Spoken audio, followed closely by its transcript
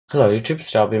Hello YouTube,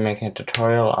 today I'll be making a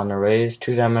tutorial on arrays,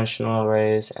 two-dimensional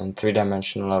arrays, and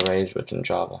three-dimensional arrays within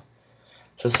Java.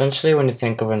 So essentially when you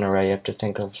think of an array, you have to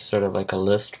think of sort of like a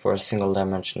list for a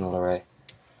single-dimensional array.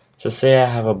 So say I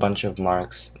have a bunch of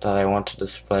marks that I want to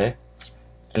display,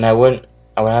 and I would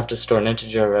have to store an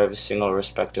integer of every single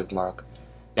respective mark.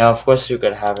 Now of course you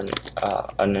could have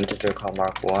an integer called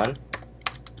mark1,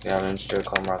 you have an integer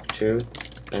called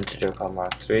mark2, an integer called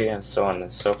mark3, and so on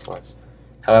and so forth.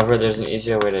 However, there's an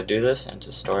easier way to do this and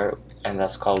to store it, and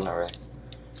that's called an array.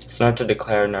 So now to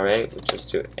declare an array, we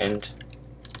just do int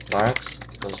marks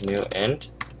equals new int,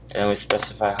 and then we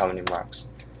specify how many marks.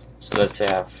 So let's say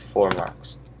I have 4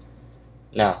 marks.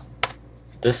 Now,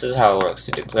 this is how it works.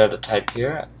 You declare the type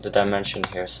here, the dimension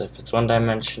here. So if it's one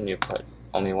dimension, you put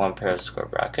only one pair of square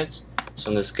brackets.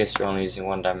 So in this case, you're only using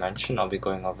one dimension. I'll be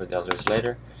going over the others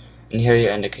later. And here you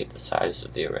indicate the size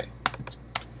of the array.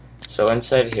 So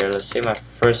inside here, let's say my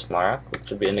first mark, which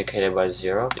would be indicated by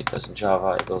 0, because in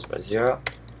Java it goes by 0,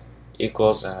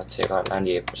 equals, and let's say about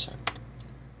 98%.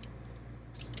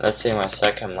 Let's say my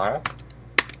second mark,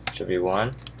 which would be 1,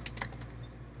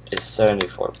 is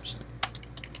 74%.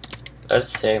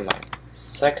 Let's say my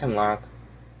second mark,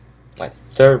 my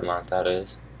third mark that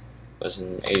is, was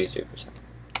an 83%.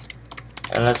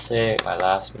 And let's say my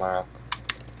last mark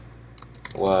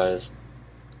was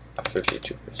a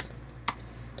 52%.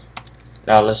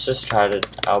 Now let's just try to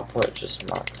output just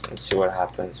marks and see what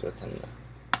happens within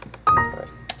the array.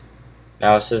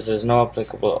 Now it says there's no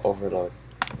applicable overload.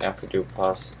 Now if we do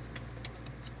plus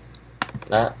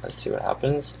that, let's see what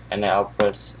happens, and it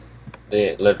outputs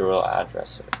the literal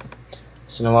address of it.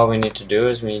 So now what we need to do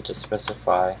is we need to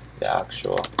specify the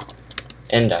actual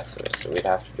index of it. So we'd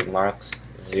have to do marks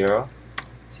 0,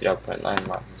 see output line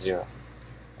mark 0,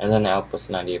 and then it outputs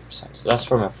 98%. So that's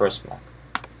for my first mark.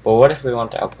 But what if we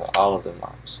want to output all of the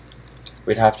marks?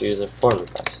 We'd have to use a for loop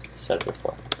as said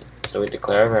before. So we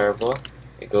declare a variable,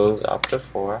 it goes up to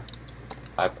 4,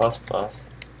 I++,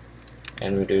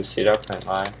 and we do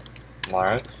c.println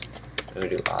marks, and we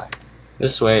do I.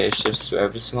 This way it shifts to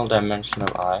every single dimension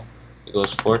of I. It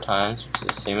goes 4 times, which is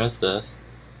the same as this.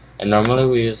 And normally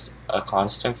we use a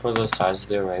constant for the size of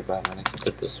the array, but I'm going to keep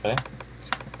it this way.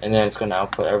 And then it's going to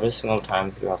output every single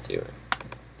time throughout the array.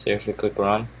 So if we click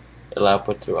run, it'll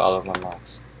output through all of my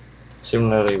marks.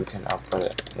 Similarly, we can output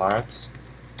it marks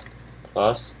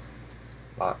plus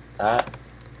mark that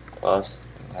plus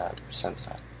and that percent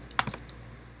sign.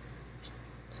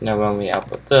 So now when we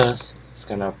output this, it's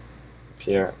gonna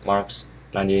appear marks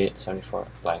 98, 74,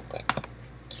 blank, blank, blank.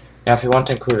 Now if you want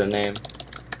to include a name,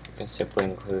 you can simply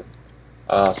include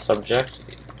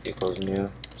subject equals new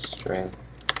string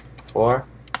 4,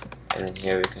 and then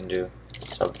here we can do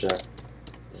subject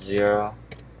 0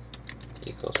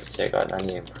 equals, let's say I got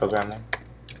 90 in programming.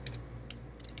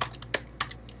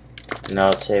 And now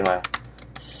let's say my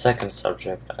second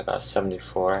subject, I got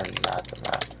 74 in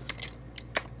mathematics.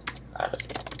 I had a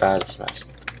bad semester.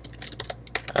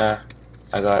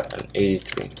 I got an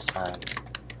 83 in science,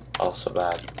 also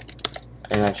bad.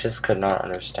 And I just could not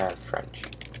understand French.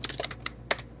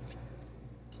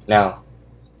 Now,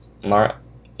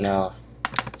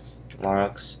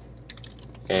 marks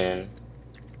in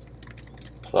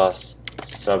plus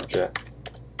subject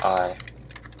I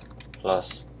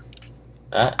plus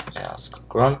that, and now let's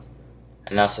click run,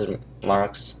 and now it says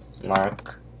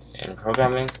mark in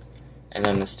programming, and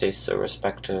then it states the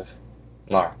respective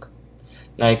mark.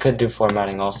 Now you could do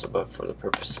formatting also, but for the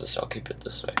purpose of this I'll keep it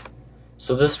this way.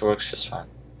 So this works just fine.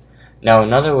 Now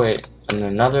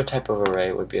another type of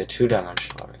array would be a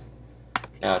two-dimensional array.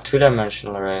 Now a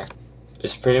two-dimensional array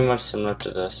is pretty much similar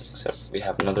to this, except we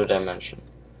have another dimension.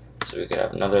 So we could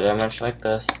have another dimension like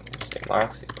this, let's say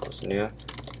marks equals new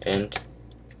int,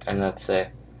 and let's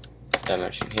say a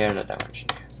dimension here and a dimension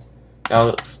here.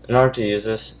 Now in order to use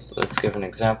this, let's give an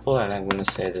example, and I'm going to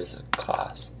say there's a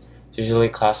class. Usually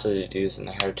classes use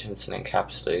inheritance and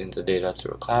encapsulating the data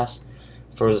through a class.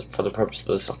 For the purpose of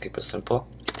this, I'll keep it simple.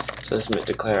 So let's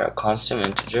declare a constant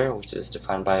integer, which is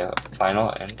defined by a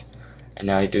final int, and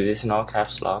now I do this in all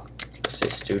caps lock. Let's say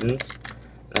students,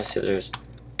 and let's say there's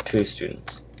 2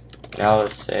 students. Now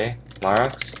let's say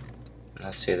marks, and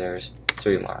let's say there's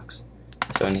 3 marks.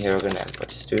 So in here we're going to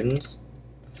input students.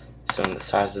 So in the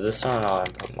size of this one, I'll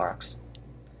input marks.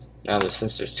 Now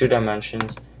since there's 2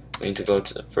 dimensions, we need to go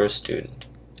to the first student.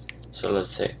 So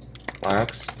let's say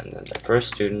marks, and then the first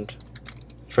student,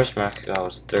 the first mark I got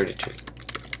was 32.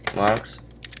 Marks,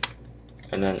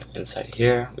 and then inside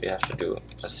here we have to do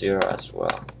a 0 as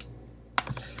well.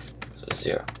 So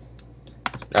 0.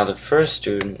 Now the first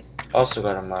student also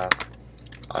got a mark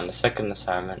on the second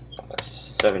assignment of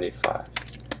 75.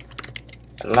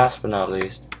 And last but not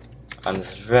least, on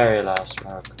this very last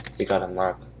mark, he got a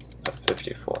mark of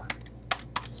 54.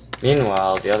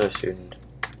 Meanwhile, the other student,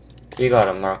 he got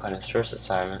a mark on his first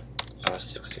assignment of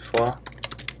 64,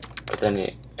 but then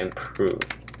he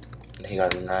improved, and he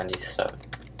got a 97.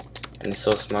 And he's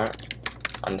so smart,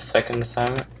 on the second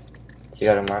assignment, he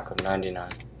got a mark of 99.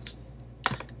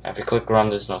 Now if we click run,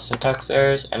 there's no syntax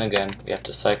errors, and again, we have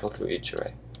to cycle through each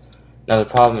array. Now the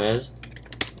problem is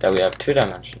that we have 2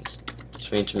 dimensions, so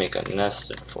we need to make a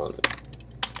nested for loop.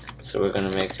 So we're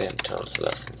going to make it until it's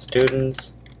less than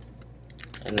students,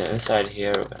 and then inside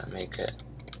here we're going to make it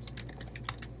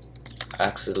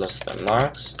x is less than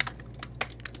marks.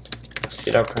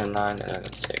 See our print line, and I'm going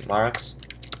to say marks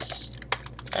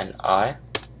and I,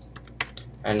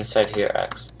 and inside here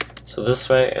x. So this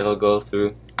way it'll go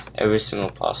through every single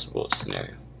possible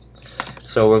scenario.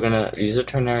 So we're going to use the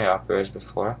ternary operators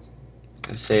before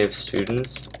and say if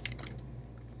students,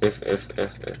 if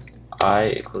I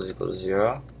equals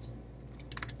 0,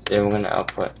 then we're going to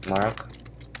output mark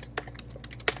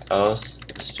else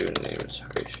student names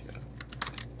ratio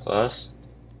plus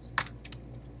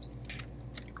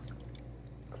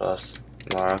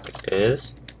mark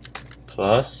is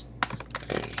plus,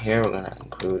 and here we're going to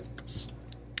include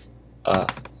a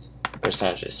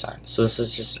percentage sign. So this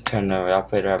is just a ternary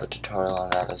operator. I have a tutorial on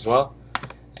that as well.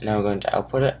 And now we're going to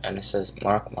output it, and it says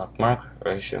mark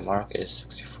ratio mark is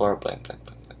 64 blank blank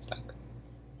blank blank blank.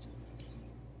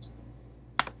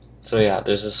 So yeah,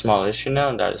 there's a small issue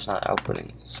now that it's not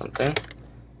outputting something.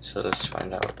 So let's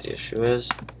find out what the issue is.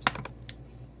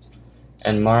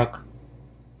 And marks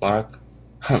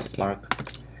and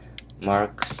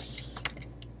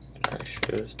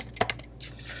ratios.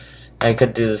 I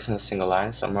could do this in a single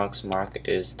line. So mark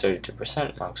is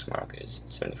 32%, mark is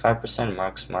 75%,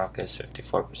 mark is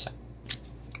 54%.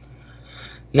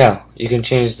 Now you can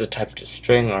change the type to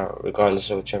string or regardless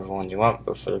of whichever one you want,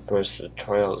 but for the purpose of the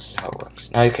tutorial, this is how it works.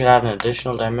 Now you can add an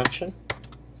additional dimension,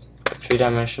 a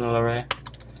 3-dimensional array,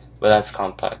 but that's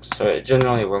complex, so it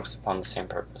generally works upon the same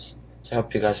purpose. So I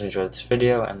hope you guys enjoyed this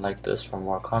video and like this for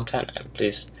more content, and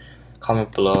please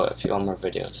comment below if you want more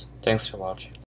videos. Thanks for watching.